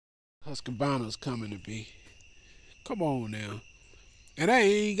Husqvarna's coming to be. Come on now. And I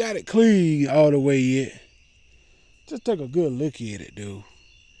ain't got it clean all the way yet. Just take a good look at it, dude.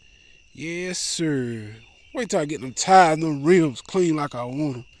 Yes, sir. Wait till I get them tires and them rims clean like I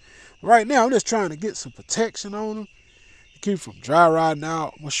want them. Right now, I'm just trying to get some protection on them to keep from dry rotting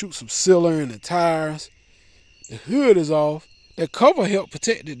out. I'm going to shoot some sealer in the tires. The hood is off. That cover helped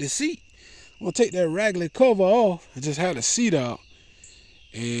protect the seat. I'm going to take that raggedy cover off and just have the seat out.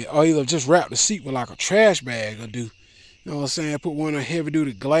 Or either just wrap the seat with like a trash bag or do. You know what I'm saying? Put one of the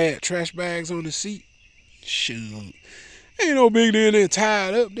heavy-duty Glad trash bags on the seat. Shoot. Ain't no big deal in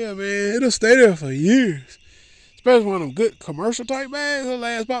tied up there, man. It'll stay there for years. Especially one of them good commercial type bags. It'll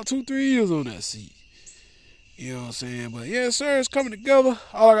last about 2-3 years on that seat. You know what I'm saying? But yeah, sir, it's coming together.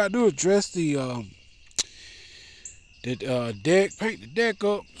 All I gotta do is dress the deck, paint the deck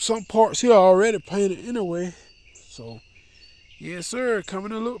up. Some parts here are already painted anyway. So, yes, sir, coming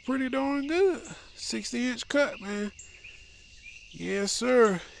to look pretty darn good. 60-inch cut, man. Yes,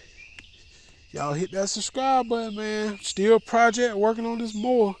 sir. Y'all hit that subscribe button, man. Still project working on this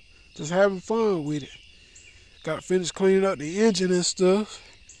mower. Just having fun with it. Got to finish cleaning up the engine and stuff.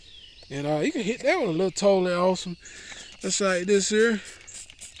 And you can hit that with a little totally awesome. Just like this here.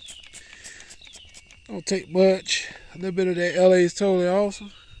 Don't take much. A little bit of that LA's totally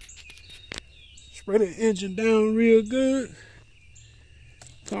awesome. Spray the engine down real good.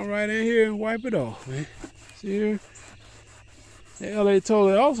 Come right in here and wipe it off, man. See here? That LA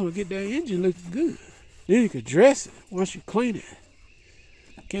totally awesome will get that engine looking good. Then you can dress it once you clean it.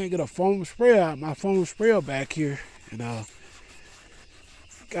 Can't get a foam sprayer out. My foam sprayer back here. And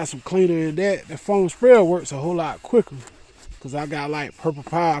got some cleaner in that. The foam sprayer works a whole lot quicker. Because I got like purple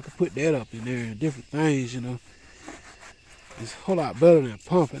power. I can put that up in there and different things, you know. It's a whole lot better than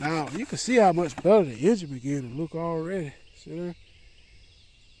pumping out. You can see how much better the engine begin to look already. See there?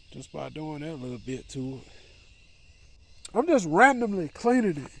 Just by doing that little bit to it. I'm just randomly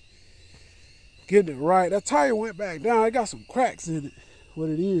cleaning it. Getting it right. That tire went back down. It got some cracks in it. What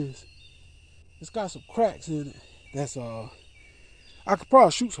it is. It's got some cracks in it. That's I could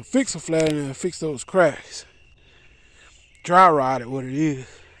probably shoot some fixer flat in there and fix those cracks. Dry rot it, what it is.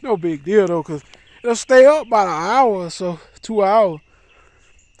 No big deal though, because it'll stay up about an hour or so, 2 hours.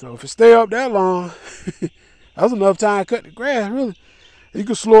 So if it stay up that long, that's enough time to cut the grass, really. You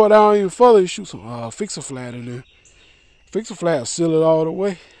can slow it down even further. You shoot some fixer flat in there. Fixer flat will seal it all the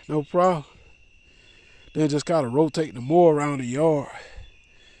way, no problem. Then just kind of rotate the mower around the yard.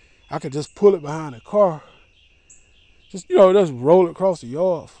 I could just pull it behind the car. Just, you know, just roll it across the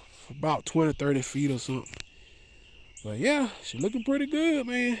yard for about 20-30 feet or something. But yeah, she's looking pretty good,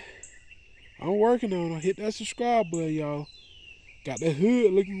 man. I'm working on her. Hit that subscribe button, y'all. Got that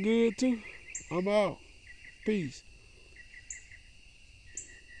hood looking good too. I'm out. Peace.